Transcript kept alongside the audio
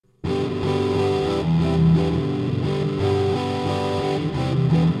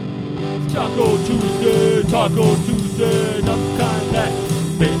Tuesday, Taco Tuesday. Not the kind that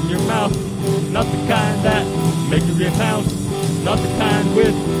spit in your mouth. Not the kind that make you get pounds. Not the kind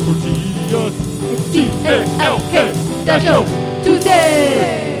with tortillas. It's T-A-L-K Taco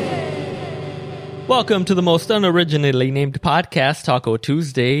Tuesday. Welcome to the most unoriginally named podcast, Taco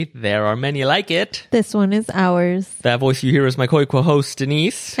Tuesday. There are many like it. This one is ours. That voice you hear is my Koikwa host,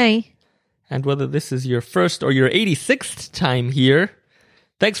 Denise. Hey. And whether this is your first or your 86th time here,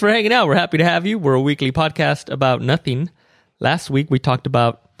 thanks for hanging out. We're happy to have you. We're a weekly podcast about nothing. Last week, we talked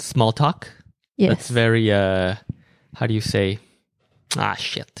about small talk. Yes. That's very, how do you say?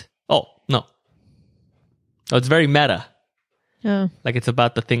 Shit. Oh, no. Oh, it's very meta. Oh. Like it's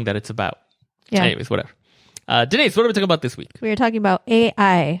about the thing that it's about. Yeah. Anyways, whatever. Denise, what are we talking about this week? We are talking about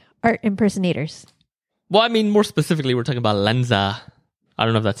AI, art impersonators. Well, I mean, more specifically, we're talking about Lensa. I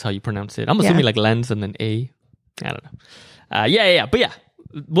don't know if that's how you pronounce it. I'm assuming like lens and then A. I don't know. Yeah. But yeah,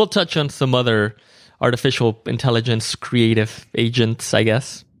 we'll touch on some other artificial intelligence creative agents, I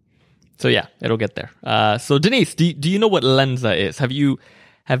guess. So yeah, it'll get there. So Denise, do you know what Lensa is? Have you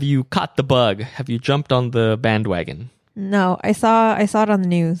caught the bug? Have you jumped on the bandwagon? No, I saw it on the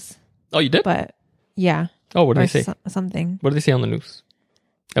news. Oh, you did? But yeah. Oh, what did they say? Something. What did they say on the news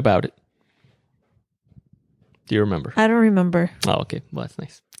about it? Do you remember? I don't remember. Oh, okay. Well, that's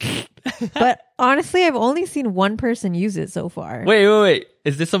nice. But honestly, I've only seen one person use it so far. Wait.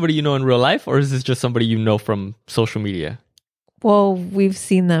 Is this somebody you know in real life, or is this just somebody you know from social media? Well, we've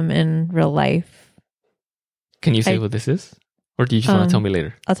seen them in real life. Can you say what this is? Or do you just want to tell me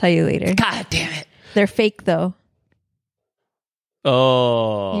later? I'll tell you later. God damn it. They're fake, though.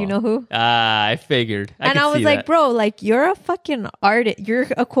 Oh. You know who? I figured. I was like, bro, like, you're a fucking artist. You're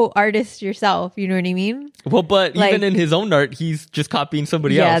a quote artist yourself. You know what I mean? Well, but like, even in his own art, he's just copying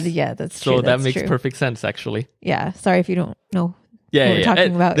somebody else. Yeah, that's true. So that makes perfect sense, actually. Yeah. Sorry if you don't know what we're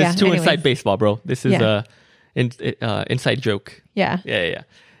talking about. This is too inside baseball, bro. This is inside joke. Yeah. Yeah.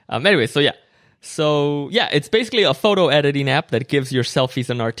 Anyway, So it's basically a photo editing app that gives your selfies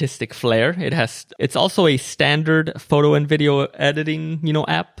an artistic flair. It's also a standard photo and video editing,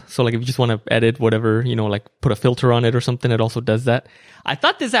 app. So like if you just want to edit whatever, like put a filter on it or something, it also does that. I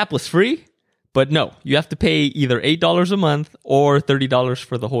thought this app was free, but no, you have to pay either $8 a month or $30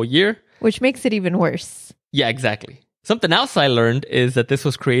 for the whole year. Which makes it even worse. Yeah, exactly. Something else I learned is that this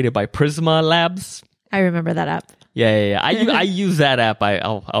was created by Prisma Labs. I remember that app. Yeah. I use that app.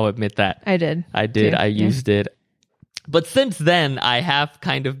 I'll admit that. I did. Too. I used it. But since then, I have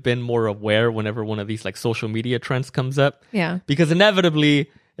kind of been more aware whenever one of these like social media trends comes up. Yeah. Because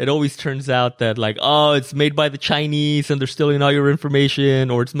inevitably, it always turns out that like, oh, it's made by the Chinese and they're stealing all your information,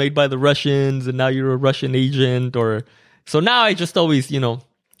 or it's made by the Russians and now you're a Russian agent, so now I just always,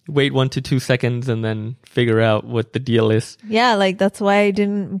 wait 1 to 2 seconds and then figure out what the deal is. Yeah, like that's why I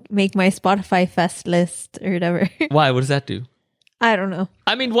didn't make my Spotify Fest list or whatever. Why? What does that do? I don't know.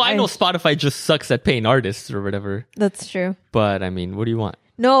 I mean, I know Spotify just sucks at paying artists or whatever. That's true. But I mean, what do you want?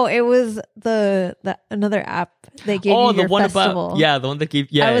 No, it was the another app they gave you your festival. The one that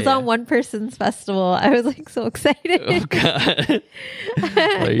gave. Yeah, I was on one person's festival. I was like so excited. Oh god!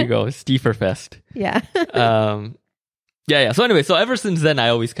 There you go, Steeferfest. Yeah. Yeah. So anyway, ever since then, I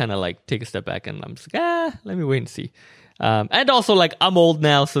always kind of like take a step back and I'm just like, let me wait and see. And also like I'm old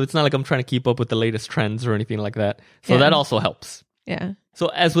now, so it's not like I'm trying to keep up with the latest trends or anything like that. So that also helps. Yeah. So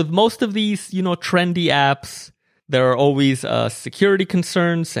as with most of these, trendy apps, there are always security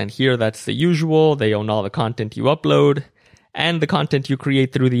concerns. And here that's the usual. They own all the content you upload and the content you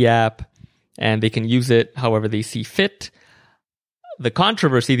create through the app, and they can use it however they see fit. The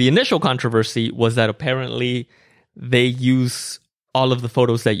initial controversy was that apparently they use all of the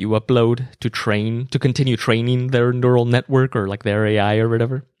photos that you upload to continue training their neural network or like their AI or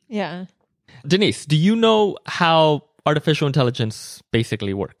whatever. Yeah. Denise, do you know how artificial intelligence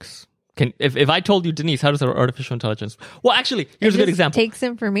basically works? If I told you, Denise, how does artificial intelligence... Well, actually, here's a good example. It takes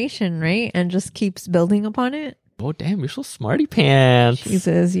information, right? And just keeps building upon it. Oh, damn, you're so smarty pants.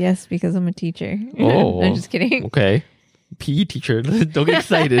 Jesus, yes, because I'm a teacher. Oh. I'm just kidding. Okay. PE teacher, don't get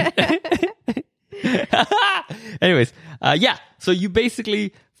excited. Anyways, so you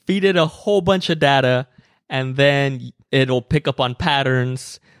basically feed it a whole bunch of data and then it'll pick up on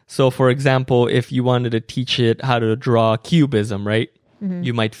patterns. So for example, if you wanted to teach it how to draw cubism, right? Mm-hmm.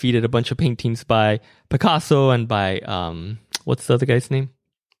 You might feed it a bunch of paintings by Picasso and by, what's the other guy's name?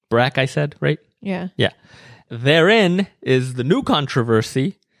 Braque, I said, right? Yeah. Yeah. Therein is the new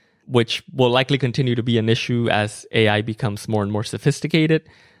controversy, which will likely continue to be an issue as AI becomes more and more sophisticated.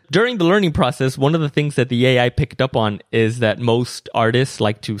 During the learning process, one of the things that the AI picked up on is that most artists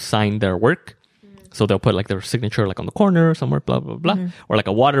like to sign their work. So they'll put like their signature like on the corner somewhere, blah, blah, blah, or like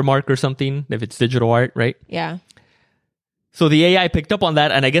a watermark or something if it's digital art, right? Yeah. So the AI picked up on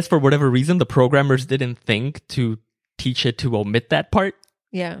that, and I guess for whatever reason, the programmers didn't think to teach it to omit that part.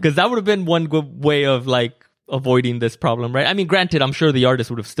 Yeah. Because that would have been one good way of like avoiding this problem, right? I mean, granted, I'm sure the artist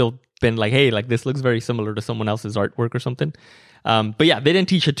would have still been like, hey, like this looks very similar to someone else's artwork or something. But yeah, they didn't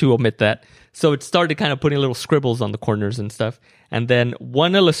teach it to omit that. So it started kind of putting little scribbles on the corners and stuff. And then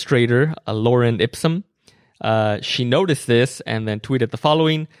one illustrator, Lauren Ipsum, she noticed this and then tweeted the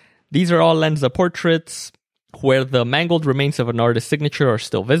following. These are all Lensa portraits where the mangled remains of an artist's signature are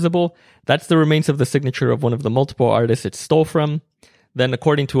still visible. That's the remains of the signature of one of the multiple artists it stole from. Then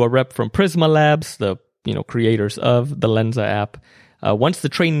according to a rep from Prisma Labs, the creators of the Lensa app, once the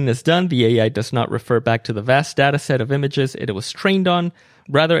training is done, the AI does not refer back to the vast data set of images it was trained on.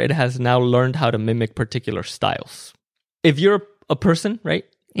 Rather, it has now learned how to mimic particular styles. If you're a person, right?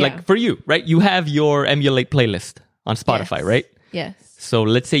 Yeah. Like for you, right? You have your emulate playlist on Spotify, Yes. right? Yes. So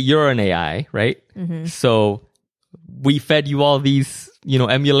let's say you're an AI, right? So we fed you all these,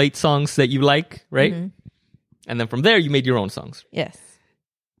 emulate songs that you like, right? And then from there, you made your own songs. Yes.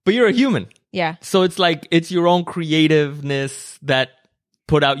 But you're a human. Yeah. So it's like, it's your own creativeness that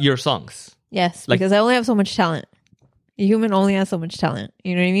put out your songs. Yes. Like- Because I only have so much talent. A human only has so much talent.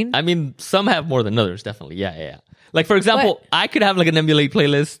 You know what I mean? I mean, some have more than others, definitely. Yeah. Like, for example, But- I could have like an emulate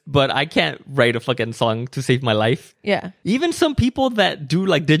playlist, but I can't write a fucking song to save my life. Yeah. Even some people that do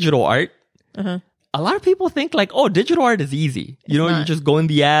like digital art, a lot of people think like, oh, digital art is easy. You not. just go in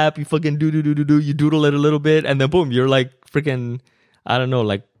the app, you fucking do, you doodle it a little bit, and then boom, you're like freaking, I don't know,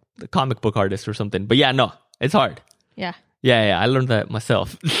 like a comic book artist or something. But yeah, no, it's hard. Yeah. Yeah, I learned that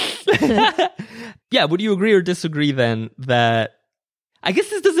myself. Yeah, would you agree or disagree then that, I guess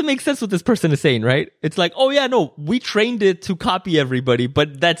this doesn't make sense what this person is saying, right? It's like, oh yeah, no, we trained it to copy everybody,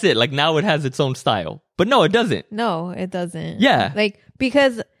 but that's it. Like now it has its own style. But no, it doesn't. No, it doesn't. Yeah. Like,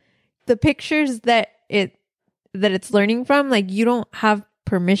 because the pictures that it's learning from, like, you don't have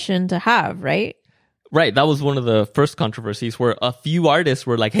permission to have, right? Right, that was one of the first controversies where a few artists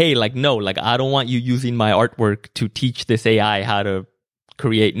were like, hey, like, no, like, I don't want you using my artwork to teach this AI how to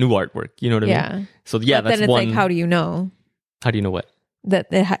create new artwork. You know what I mean? So yeah, But that's then it's one. like, how do you know How do you know what? that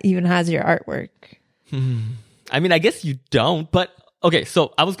it even has your artwork? I mean, I guess you don't, but okay,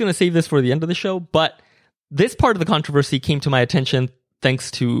 so I was going to save this for the end of the show, but this part of the controversy came to my attention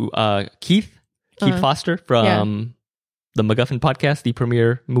thanks to Keith Foster from the MacGuffin podcast, the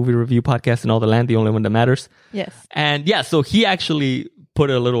premier movie review podcast in all the land, the only one that matters. Yes. And yeah, so he actually put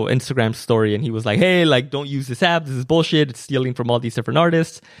a little Instagram story and he was like, hey, like, don't use this app. This is bullshit. It's stealing from all these different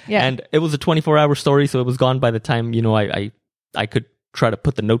artists. Yeah. And it was a 24-hour story, so it was gone by the time, I could try to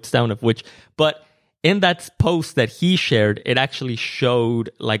put the notes down of which. But in that post that he shared, it actually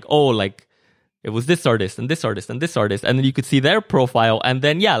showed like, oh, like, it was this artist and this artist and this artist. And then you could see their profile. And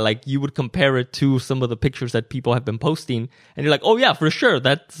then, yeah, like you would compare it to some of the pictures that people have been posting. And you're like, oh, yeah, for sure.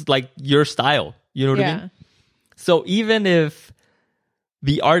 That's like your style. You know what I mean? So even if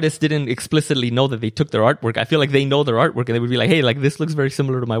the artist didn't explicitly know that they took their artwork, I feel like they know their artwork and they would be like, hey, like this looks very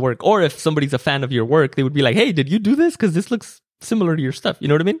similar to my work. Or if somebody's a fan of your work, they would be like, hey, did you do this? Because this looks similar to your stuff. You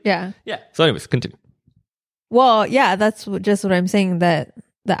know what I mean? Yeah. Yeah. So anyways, continue. Well, yeah, that's just what I'm saying, that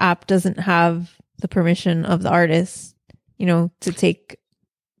the app doesn't have the permission of the artist, to take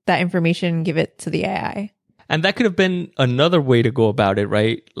that information and give it to the AI. And that could have been another way to go about it,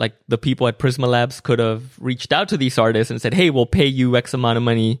 right? Like the people at Prisma Labs could have reached out to these artists and said, hey, we'll pay you X amount of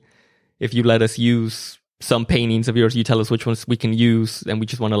money if you let us use some paintings of yours. You tell us which ones we can use. And we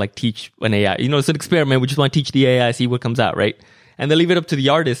just want to like teach an AI. It's an experiment. We just want to teach the AI, see what comes out, right? And they leave it up to the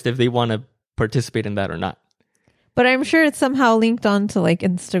artist if they want to participate in that or not. But I'm sure it's somehow linked on to like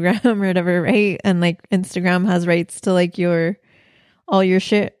Instagram or whatever, right? And like Instagram has rights to like all your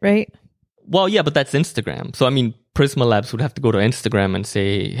shit, right? Well, yeah, but that's Instagram. So, I mean, Prisma Labs would have to go to Instagram and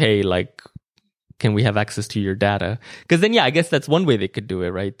say, hey, like, can we have access to your data? Because then, yeah, I guess that's one way they could do it,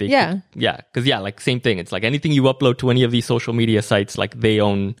 right? Because, like, same thing. It's like anything you upload to any of these social media sites, like, they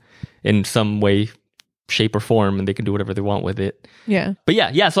own in some way, shape, or form, and they can do whatever they want with it. Yeah. But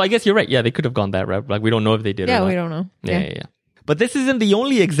yeah, so I guess you're right. Yeah, they could have gone that route. Like, we don't know if they did or not. Yeah, we don't know. Yeah. But this isn't the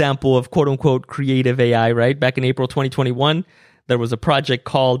only example of quote-unquote creative AI, right? Back in April 2021, there was a project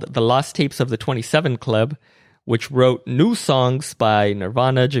called The Lost Tapes of the 27 Club, which wrote new songs by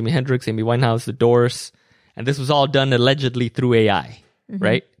Nirvana, Jimi Hendrix, Amy Winehouse, The Doors. And this was all done allegedly through AI,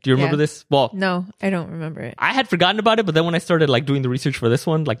 right? Do you remember this? Well, no, I don't remember it. I had forgotten about it, but then when I started like doing the research for this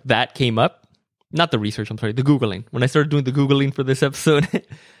one, like that came up. Not the research, I'm sorry, the Googling. When I started doing the Googling for this episode,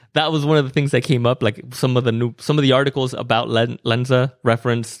 that was one of the things that came up. Like some of the articles about Lensa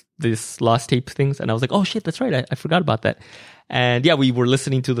referenced this lost tapes things, and I was like, oh shit, that's right, I forgot about that. And yeah, we were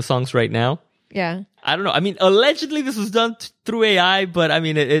listening to the songs right now. Yeah. I don't know. I mean, allegedly this was done through AI, but I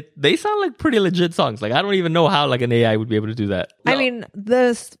mean, they sound like pretty legit songs. Like I don't even know how like an AI would be able to do that. I mean,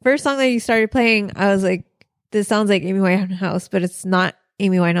 the first song that you started playing, I was like, this sounds like Amy Winehouse, but it's not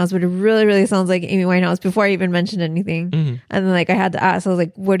Amy Winehouse, but it really, really sounds like Amy Winehouse before I even mentioned anything. Mm-hmm. And then like I had to ask, I was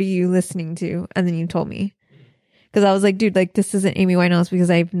like, what are you listening to? And then you told me. Because I was like, dude, like this isn't Amy Winehouse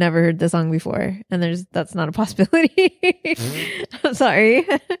because I've never heard the song before. And that's not a possibility. I'm sorry.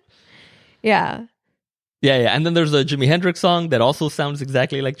 Yeah. Yeah. And then there's a Jimi Hendrix song that also sounds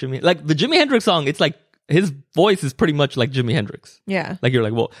exactly like Jimi. Like the Jimi Hendrix song, it's like his voice is pretty much like Jimi Hendrix. Yeah. Like you're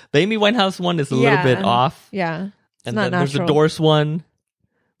like, well, the Amy Winehouse one is a little bit off. Yeah. It's And not then natural. there's a Doors one.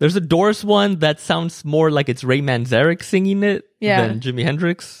 There's a Doors one that sounds more like it's Ray Manzarek singing it than Jimi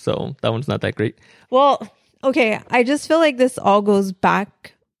Hendrix. So that one's not that great. Well, okay. I just feel like this all goes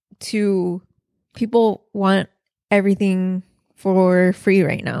back to people want everything for free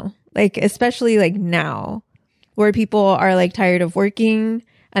right now. Like, especially like now where people are like tired of working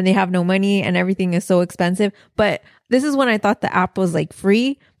and they have no money and everything is so expensive. But this is when I thought the app was like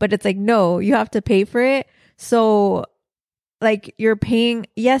free, but it's like, no, you have to pay for it. So like you're paying,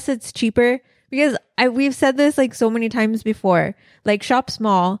 yes, it's cheaper because we've said this like so many times before, like shop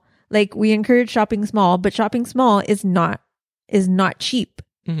small, like we encourage shopping small, but shopping small is not cheap.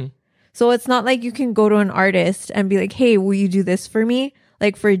 Mm-hmm. So it's not like you can go to an artist and be like, hey, will you do this for me?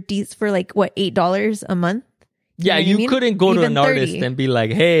 Like for like what, $8 a month? Yeah, know what I mean? couldn't go to Even an artist 30. and be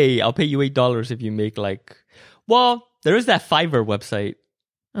like, hey, I'll pay you $8 if you make like, well, there is that Fiverr website.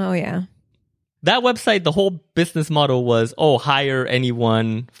 Oh yeah. That website, the whole business model was, hire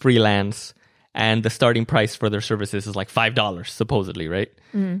anyone freelance. And the starting price for their services is like $5, supposedly, right?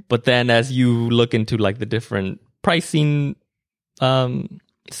 Mm. But then as you look into like the different pricing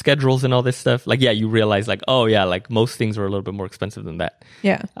schedules and all this stuff, like, yeah, you realize like, oh yeah, like most things are a little bit more expensive than that.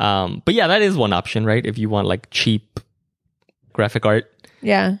 Yeah. But yeah, that is one option, right? If you want like cheap graphic art,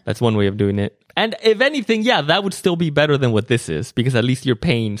 Yeah. that's one way of doing it. And if anything, yeah, that would still be better than what this is because at least you're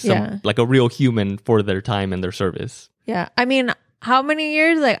paying like a real human for their time and their service. Yeah. I mean, how many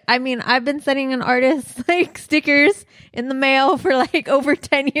years? Like, I mean, I've been sending an artist like stickers in the mail for like over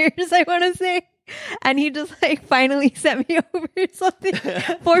 10 years, I want to say. And he just like finally sent me over something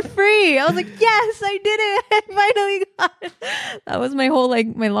for free. I was like, yes, I did it. I finally got it. That was my whole,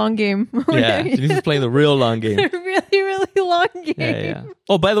 like, my long game. Yeah, Denise is playing the real long game. really, really long game. Yeah.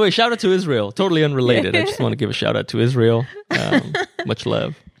 Oh, by the way, shout out to Israel. Totally unrelated. I just want to give a shout out to Israel. Much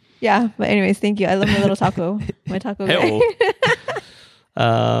love. Yeah. But anyways, thank you. I love my little taco. My taco guy.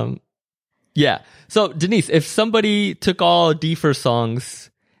 Hey-oh. Yeah. So, Denise, if somebody took all Deefer songs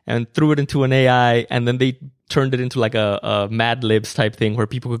and threw it into an AI and then they turned it into like a Mad Libs type thing where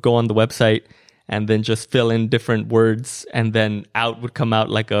people could go on the website and then just fill in different words and then out would come out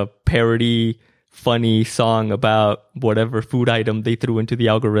like a parody, funny song about whatever food item they threw into the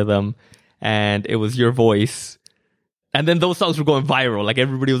algorithm and it was your voice. And then those songs were going viral. Like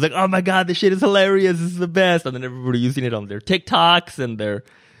everybody was like, oh my God, this shit is hilarious. This is the best. And then everybody using it on their TikToks and their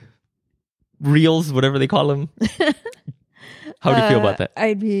reels, whatever they call them. How do you feel about that?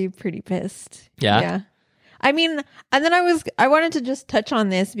 I'd be pretty pissed. Yeah? Yeah. I mean, and then I wanted to just touch on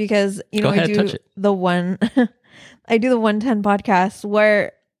this because, you know, Go ahead, I do touch it. I do the 110 podcast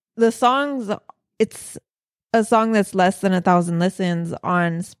where the songs, it's a song that's less than 1,000 listens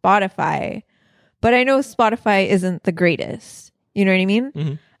on Spotify, but I know Spotify isn't the greatest. You know what I mean?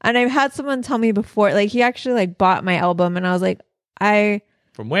 Mm-hmm. And I've had someone tell me before, like he actually like bought my album and I was like,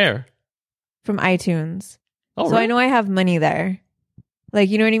 From where? from iTunes. Oh, So really? I know I have money there. Like,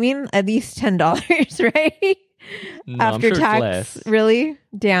 you know what I mean? At least $10, right? No, I'm After sure tax. it's less. Really?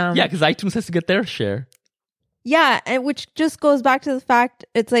 Damn. Yeah, because iTunes has to get their share. Yeah. And which just goes back to the fact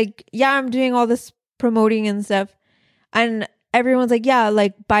it's like, yeah, I'm doing all this promoting and stuff. And everyone's like, yeah,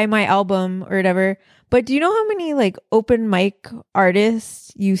 like buy my album or whatever. But do you know how many like open mic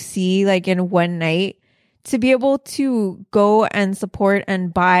artists you see like in one night? To be able to go and support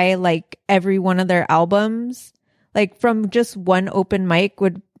and buy like every one of their albums, like from just one open mic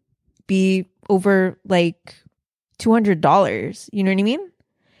would be over like $200. You know what I mean?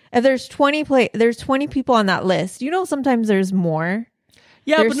 If there's 20 people on that list. You know, sometimes there's more.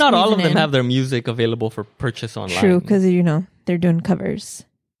 Yeah, They're but not all of squeezing them in. have their music available for purchase online. True, because you know they're doing covers.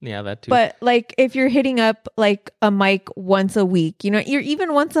 Yeah, that too. But like if you're hitting up like a mic once a week, you know, you're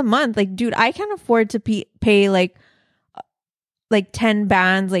even once a month, like dude, I can't afford to pay like 10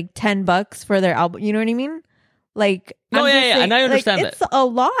 bands like $10 for their album. You know what I mean? Like, No, I'm yeah, just yeah, saying, and I understand like, it's a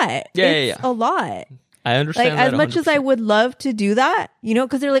lot. Yeah, It's a lot. I understand Like, that as much as I 100%. would love to do that, you know,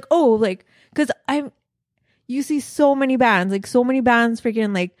 because they're like, oh, like, because you see so many bands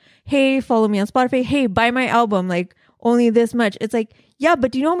freaking like, hey, follow me on Spotify. Hey, buy my album. Like, only this much. It's like, yeah,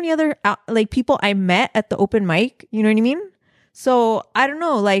 but do you know how many other like people I met at the open mic? You know what I mean? So I don't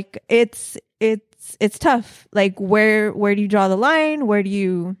know. Like, it's tough. Like, where do you draw the line? Where do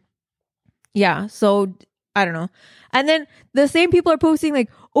you? Yeah. So I don't know. And then the same people are posting like,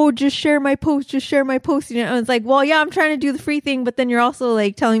 oh, just share my post. And it's like, well, yeah, I'm trying to do the free thing, but then you're also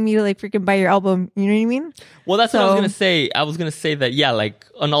like telling me to like freaking buy your album. You know what I mean? Well, that's what I was So- gonna say. I was gonna say that, yeah, like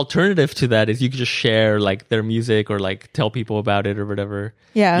an alternative to that is you could just share like their music or like tell people about it or whatever.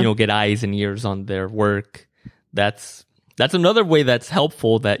 Yeah. You know, get eyes and ears on their work. That's another way that's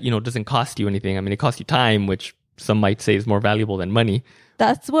helpful that, you know, doesn't cost you anything. I mean, it costs you time, which some might say is more valuable than money.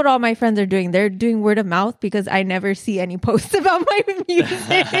 That's what all my friends are doing. They're doing word of mouth because I never see any posts about my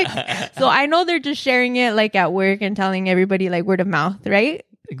music. So I know they're just sharing it like at work and telling everybody like word of mouth, right?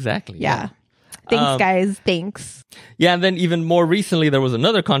 Exactly. Yeah. Thanks, guys. Thanks. Yeah, and then even more recently, there was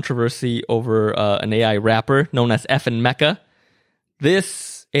another controversy over an AI rapper known as Effin Mecca.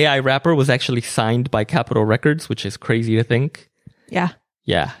 This AI rapper was actually signed by Capitol Records, which is crazy to think. Yeah.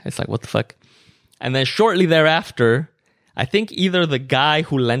 Yeah, it's like, what the fuck? And then shortly thereafter, I think either the guy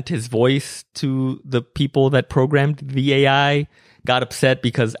who lent his voice to the people that programmed the AI got upset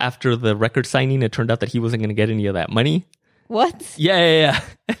because after the record signing, it turned out that he wasn't going to get any of that money. What? Yeah.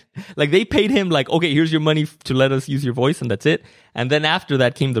 Like they paid him like, okay, here's your money to let us use your voice and that's it. And then after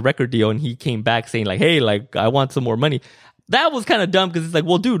that came the record deal and he came back saying like, hey, like I want some more money. That was kind of dumb because it's like,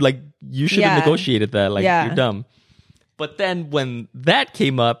 well, dude, like you should have Yeah. negotiated that. Like Yeah. you're dumb. But then when that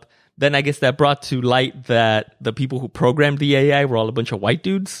came up, then I guess that brought to light that the people who programmed the AI were all a bunch of white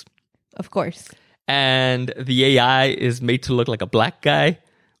dudes. Of course. And the AI is made to look like a black guy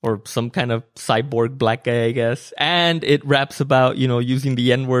or some kind of cyborg black guy, I guess. And it raps about, you know, using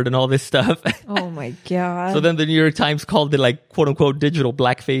the N-word and all this stuff. Oh my God. So then the New York Times called it like, quote unquote, digital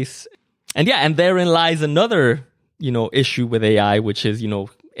blackface. And yeah, and therein lies another, you know, issue with AI, which is, you know,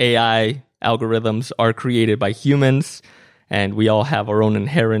 AI algorithms are created by humans and we all have our own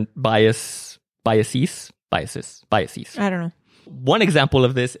inherent biases. I don't know. One example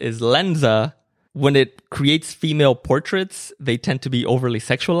of this is Lensa. When it creates female portraits, they tend to be overly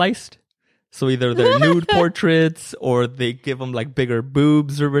sexualized. So either they're nude portraits or they give them like bigger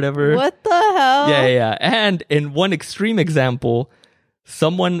boobs or whatever. What the hell? Yeah. And in one extreme example,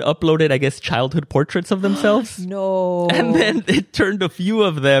 someone uploaded, I guess, childhood portraits of themselves. No. And then it turned a few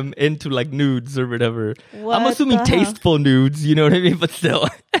of them into like nudes or whatever. What I'm assuming the hell? tasteful nudes, you know what I mean? But still.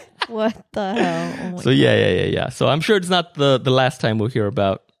 What the hell? Oh my So yeah. So I'm sure it's not the last time we'll hear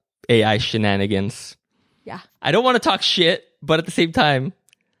about AI shenanigans. Yeah. I don't want to talk shit, but at the same time,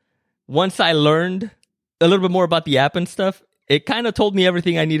 once I learned a little bit more about the app and stuff, it kind of told me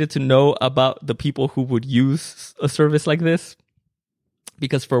everything I needed to know about the people who would use a service like this.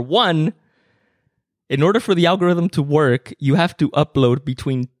 Because for one, in order for the algorithm to work, you have to upload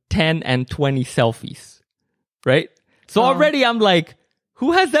between 10 and 20 selfies, right? So already I'm like,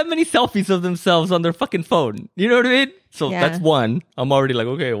 who has that many selfies of themselves on their fucking phone? You know what I mean? So Yeah. that's one. I'm already like,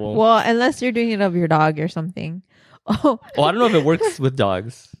 okay, Well, unless you're doing it of your dog or something. Oh, well, I don't know if it works with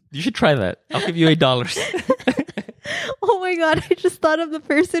dogs. You should try that. I'll give you $8. oh my God. I just thought of the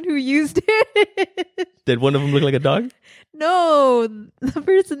person who used it. Did one of them look like a dog? No, the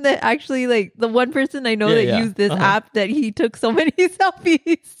person that actually, like, the one person I know Yeah, that yeah. used this Uh-huh. app that he took so many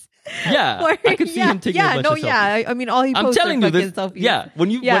selfies. Yeah, Or- I could see him taking a bunch of selfies. I mean, all he I'm posts telling are you this. fucking selfies. Yeah, when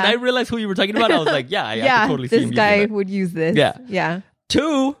Yeah. I realized who you were talking about, I was like, yeah, I could totally see this him guy using that. would use this. Yeah. Yeah.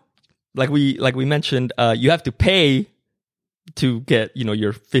 Two, like we mentioned, you have to pay to get, you know,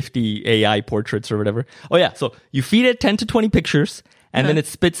 your 50 AI portraits or whatever. Oh yeah, so you feed it 10 to 20 pictures and then it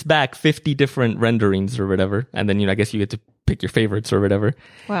spits back 50 different renderings or whatever. And then, you know, I guess you get to pick your favorites or whatever.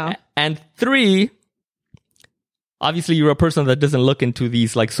 Wow. And three, obviously you're a person that doesn't look into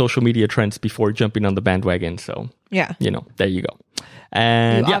these like social media trends before jumping on the bandwagon. So, Yeah. you know, there you go.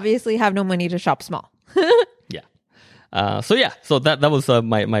 And You yeah. obviously have no money to shop small. Yeah. So that was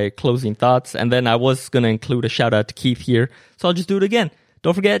my closing thoughts. And then I was going to include a shout out to Keith here. So I'll just do it again.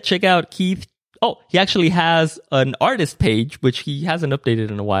 Don't forget, check out Keith. Oh, he actually has an artist page, which he hasn't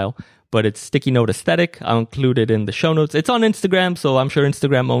updated in a while, but it's Sticky Note Aesthetic. I'll include it in the show notes. It's on Instagram, so I'm sure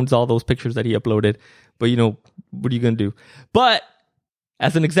Instagram owns all those pictures that he uploaded. But, you know, what are you going to do? But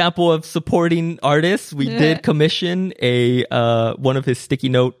as an example of supporting artists, we did commission one of his Sticky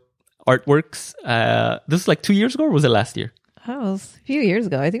Note artworks. This was like 2 years ago, or was it last year? Oh, it was a few years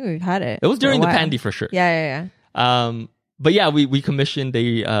ago. I think we've had it. It was during for the a while. pandy for sure. Yeah. But yeah, we commissioned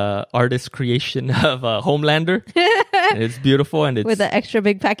a artist creation of Homelander. And it's beautiful, and it's With an extra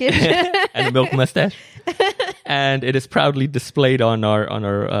big package. and a milk mustache. And it is proudly displayed on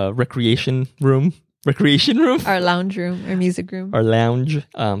our recreation room, Our lounge room, our music room. our lounge.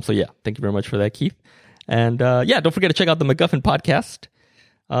 So yeah, thank you very much for that, Keith. And yeah, don't forget to check out the MacGuffin podcast.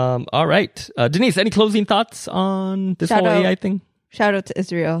 All right, Denise, any closing thoughts on this Shout whole out. AI thing? Shout out to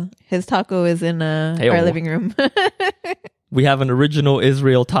Israel. His taco is in Hey-o. our living room. We have an original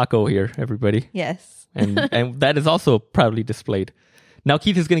Israel taco here, everybody. Yes. And that is also proudly displayed. Now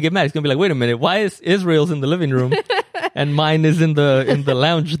Keith is going to get mad. He's going to be like, "Wait a minute, why is Israel's in the living room and mine is in the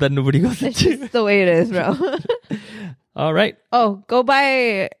lounge that nobody goes It's into?" just the way it is, bro. All right. Oh, go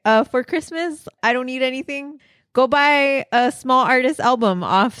buy for Christmas. I don't need anything. Go buy a small artist album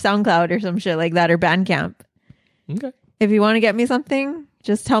off SoundCloud or some shit like that, or Bandcamp. Okay. If you want to get me something,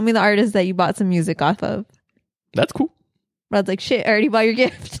 just tell me the artist that you bought some music off of. That's cool. Brad's like, shit, I already bought your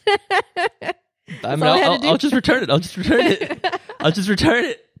gift. I mean, all I had to do. I'll just return it. I'll just return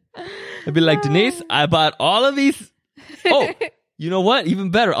it. I'd be like, Denise, I bought all of these. Oh, you know what? Even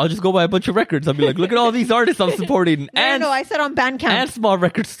better. I'll just go buy a bunch of records. I'll be like, look at all these artists I'm supporting. No, I said on Bandcamp. and small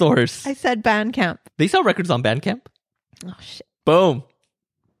record stores. I said Bandcamp. They sell records on Bandcamp. Oh, shit. Boom.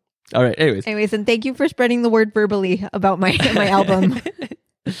 All right. Anyways, and thank you for spreading the word verbally about my album.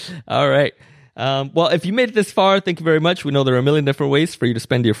 All right. Well, if you made it this far, thank you very much. We know there are a million different ways for you to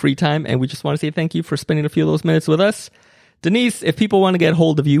spend your free time, and we just want to say thank you for spending a few of those minutes with us. Denise, if people want to get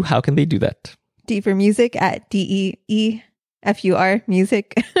hold of you, how can they do that? D for music at DEEFUR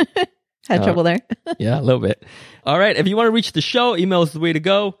music. Had trouble there. Yeah, a little bit. All right. If you want to reach the show, email is the way to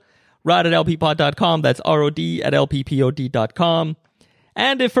go. rod@lppod.com. That's ROD@lppod.com.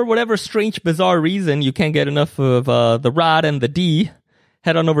 And if for whatever strange, bizarre reason you can't get enough of the Rod and the D,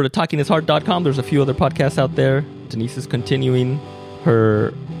 head on over to talkingisheart.com. There's a few other podcasts out there. Denise is continuing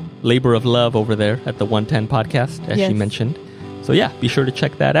her labor of love over there at the 110 podcast, as she mentioned. So yeah, be sure to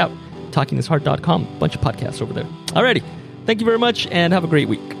check that out. talkingisheart.com. Bunch of podcasts over there. Alrighty. Thank you very much and have a great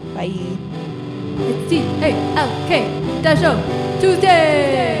week. Bye. It's TALK Show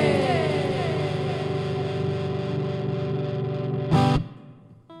Tuesday.